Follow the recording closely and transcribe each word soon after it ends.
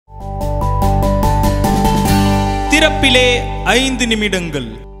திறப்பிலே 5 நிமிடங்கள்.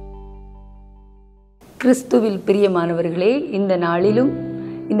 கிறிஸ்துவில் பிரியமானவர்களே, இந்த நாளிலும்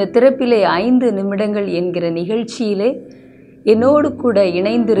இந்த திறப்பிலே 5 நிமிடங்கள் என்கிற நிகழ்ச்சியிலே என்னோடு கூட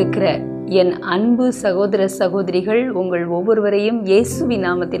இணைந்திருக்கிற என் அன்பு சகோதர சகோதரிகள் உங்கள் ஒவ்வொருவரையும் இயேசுவின்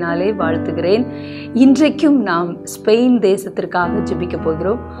நாமத்தினாலே வாழ்த்துகிறேன். இன்றைக்கும் ஸ்பெயின் தேசத்திற்காக ஜெபிக்க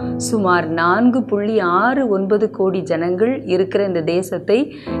போகிறோம். சுமார் 4.69 கோடி ஜனங்கள் இருக்கிற இந்த தேசத்தை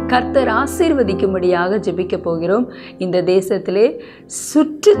கர்த்தர் ஆசீர்வதிக்கும்படியாக ஜெபிக்க போகிறோம். இந்த தேசத்திலே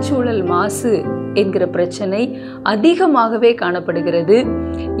சுற்றுச்சூழல் மாசு என்கிற பிரச்சனை அதிகமாகவே காணப்படுகிறது.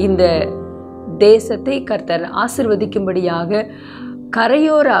 இந்த தேசத்தை கர்த்தர் ஆசீர்வதிக்கும்படியாக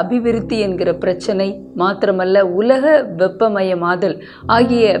கரையோர அபிவிருத்தி என்கிற பிரச்சனை மாத்திரமல்ல, உலக வெப்பமயமாதல்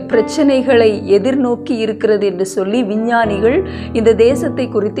ஆகிய பிரச்சனைகளை எதிர்நோக்கி இருக்கிறது என்று சொல்லி விஞ்ஞானிகள் இந்த தேசத்தை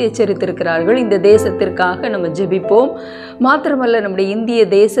குறித்து எச்சரித்திருக்கிறார்கள். இந்த தேசத்திற்காக நம்ம ஜெபிப்போம். மாத்திரமல்ல, நம்முடைய இந்திய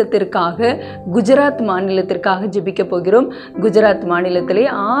தேசத்திற்காக குஜராத் மாநிலத்திற்காக ஜெபிக்க போகிறோம். குஜராத் மாநிலத்திலே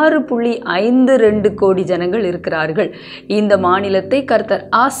 6.52 கோடி ஜனங்கள் இருக்கிறார்கள். இந்த மாநிலத்தை கர்த்தர்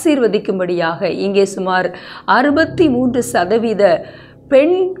ஆசீர்வதிக்கும்படியாக இங்கே சுமார் 63%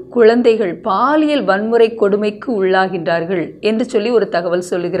 பெண் குழந்தைகள் பாலியல் வன்முறை கொடுமைக்கு உள்ளாகின்றார்கள் என்று சொல்லி ஒரு தகவல்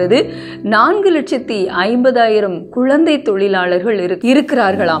சொல்லுகிறது. 4,50,000 குழந்தை தொழிலாளர்கள்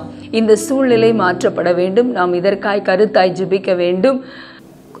இருக்கிறார்களாம். இந்த சூழ்நிலை மாற்றப்பட வேண்டும். நாம் இதற்காய் கருத்தாய் ஜெபிக்க வேண்டும்.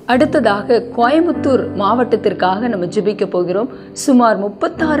 அடுத்ததாக கோயம்புத்தூர் மாவட்டத்திற்காக நம்ம ஜெபிக்க போகிறோம். சுமார்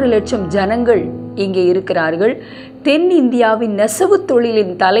 36 லட்சம் ஜனங்கள் இங்கே இருக்கிறார்கள். தென் இந்தியாவின் நெசவு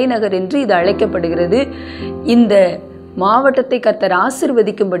தொழிலின் தலைநகர் என்று இது அழைக்கப்படுகிறது. இந்த மாவட்டத்தை கர்த்தர்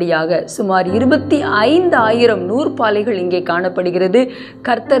ஆசீர்வதிக்கும்படியாக சுமார் 25,000 நூற்பாலைகள் இங்கே காணப்படுகிறது.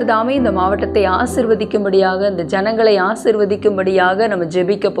 கர்த்தர் தாமே இந்த மாவட்டத்தை ஆசீர்வதிக்கும்படியாக, இந்த ஜனங்களை ஆசீர்வதிக்கும்படியாக நம்ம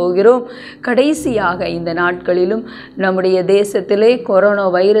ஜெபிக்க போகிறோம். கடைசியாக இந்த நாட்களிலும் நம்முடைய தேசத்திலே கொரோனா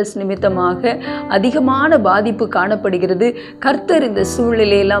வைரஸ் நிமித்தமாக அதிகமான பாதிப்பு காணப்படுகிறது. கர்த்தர் இந்த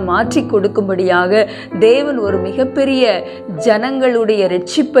சூழ்நிலையெல்லாம் மாற்றி கொடுக்கும்படியாக, தேவன் ஒரு மிகப்பெரிய ஜனங்களுடைய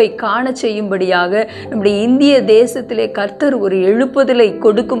ரட்சிப்பை காண செய்யும்படியாக, நம்முடைய இந்திய தேசத்திலே கர்த்தர் ஒரு எழுப்புதலை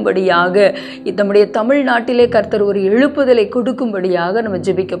கொடுக்கும்படியாக, நம்முடைய தமிழ்நாட்டிலே கர்த்தர் ஒரு எழுப்புதலை கொடுக்கும்படியாக நம்ம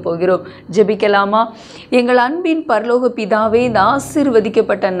ஜெபிக்க போகிறோம். ஜெபிக்கலாமா? எங்கள் அன்பின் பரலோக பிதாவே, இந்த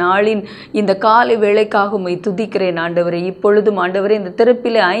ஆசீர்வதிக்கப்பட்ட நாளின் இந்த காலை வேளைக்காக உம்மை துதிக்கிறேன் ஆண்டவரே. இப்பொழுதும் ஆண்டவரே, இந்த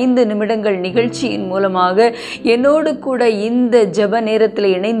திறப்பிலே 5 நிமிடங்கள் நிகழ்ச்சியின் மூலமாக என்னோடு கூட இந்த ஜெப நேரத்தில்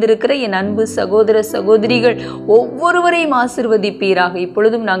இணைந்திருக்கிற என் அன்பு சகோதர சகோதரிகள் ஒவ்வொருவரையும் ஆசீர்வதிப்பீராக.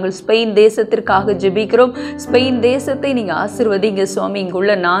 இப்பொழுதும் நாங்கள் ஸ்பெயின் தேசத்திற்காக ஜெபிக்கிறோம். ஸ்பெயின் தேசத்தை நீங்க ஆசீர்வதிங்க சுவாமி.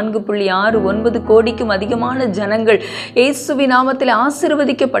 இங்குள்ள 4.69 கோடிக்கும் அதிகமான ஜனங்கள் இயேசுவின் நாமத்தில்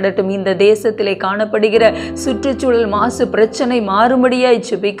ஆசீர்வதிக்கப்படட்டும். இந்த தேசத்திலே காணப்படுகிற சுற்றுச்சூழல் மாசு பிரச்சனை மாறும்படியாய்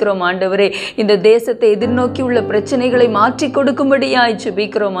ஜெபிக்கிறோம் ஆண்டவரே. இந்த தேசத்தை எதிர்நோக்கி உள்ள பிரச்சனைகளை மாற்றி கொடுக்கும்படியாய்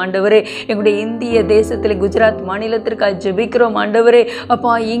ஜெபிக்கிறோம் ஆண்டவரே. எங்களுடைய இந்திய தேசத்திலே குஜராத் மாநிலத்திற்காக ஜெபிக்கிறோம் ஆண்டவரே.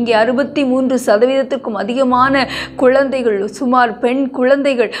 அப்பா, இங்கே 63% அதிகமான குழந்தைகள், சுமார் பெண்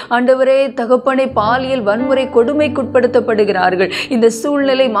குழந்தைகள் ஆண்டவரே தகப்பனை பாலியல் வன்முறை கொடுமைக்குட்படுத்தப்படுகிறார்கள். இந்த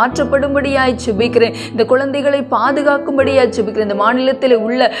சூழ்நிலை மாற்றப்படும்படியாய் ஜெபிக்கிறேன். இந்த குழந்தைகளை பாதுகாக்கும்படியாய் ஜெபிக்கிறேன். இந்த மாநிலத்தில்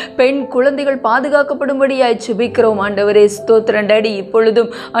உள்ள பெண் குழந்தைகள் பாதுகாக்கப்படும்படியாய் ஜெபிக்கிறோம் ஆண்டவரே. ஸ்தோத்திரம் டாடி. இப்பொழுதும்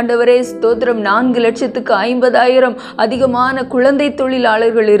ஆண்டவரே ஸ்தோத்திரம், 4,50,000 அதிகமான குழந்தை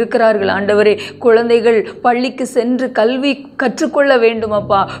தொழிலாளர்கள் இருக்கிறார்கள் ஆண்டவரே. குழந்தைகள் பள்ளிக்கு சென்று கல்வி கற்றுக்கொள்ள வேண்டும்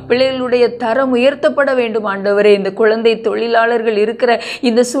அப்பா. பிள்ளைகளுடைய தரம் உயர்த்தப்பட வேண்டும் ஆண்டவரே. இந்த குழந்தை தொழிலாளர்கள் இருக்கிற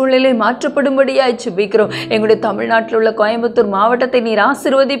இந்த சூழ்நிலை மாற்றப்படும்படியாய் ஜெபிக்கிறோம். எங்களுடைய தமிழ்நாட்டில் உள்ள கோயம்புத்தூர் மாவட்டத்தை நீர்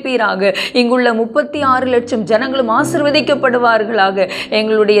ஆசீர்வதிப்பீராக. இங்குள்ள 36 லட்சம் ஜனங்களும் ஆசீர்வதிக்கப்படுவார்களாக.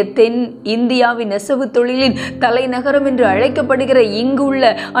 எங்களுடைய தென் இந்தியாவின் நெசவு தொழிலின் தலைநகரம் என்று அழைக்கப்படுகிற இங்குள்ள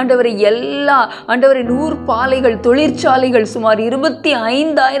ஆண்டவரை எல்லா ஆண்டவரை நூற்பாலைகள் தொழிற்சாலைகள், சுமார்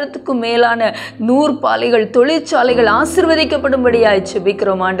 25,000க்கும் மேலான நூற்பாலைகள் தொழிற்சாலைகள் ஆசீர்வதிக்கப்படும்படியாய்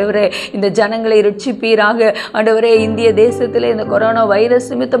ஜெபிக்கிறோம் ஆண்டவரே. இந்த ஜனங்களை ரட்சிப்பீராக ஆண்டவரே. இந்திய தேசத்திலே இந்த கொரோனா வைரஸ்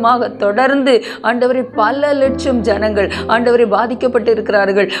நிமித்தமாக தொடர்ந்து ஆண்டவரை பல லட்சம் ஜனங்கள் ஆண்டவரை பாதிக்கப்பட்டு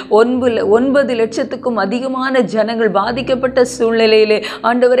இருக்கிறார்கள். 9 லட்சத்துக்கும் அதிகமான ஜனங்கள் பாதிக்கப்பட்ட சூழ்நிலையிலே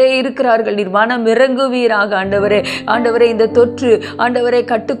ஆண்டவரே இருக்கிறார்கள். நீர் மனம் இறங்குவீராக ஆண்டவரே. ஆண்டவரே, இந்த தொற்று ஆண்டவரை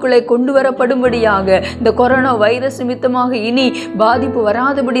கட்டுக்குள்ளே கொண்டு வரப்படும்படியாக, இந்த கொரோனா வைரஸ் நிமித்தமாக இனி பாதிப்பு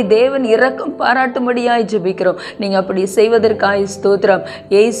வராதபடி தேவன் இரக்கம் பாராட்டும்படியாய் ஜெபிக்கிறோம். நீங்க அப்படி செய்வதற்காய் ஸ்தோத்திரம்.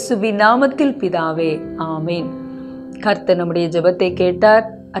 இயேசுவின் நாமத்தில் பிதாவே, ஆமேன். கர்த்தர் நம்முடைய ஜெபத்தை கேட்டார்,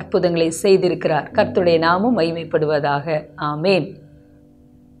 அற்புதங்களை செய்திருக்கிறார். கர்த்தருடைய நாமம் மகிமைப்படுவதாக. ஆமேன்.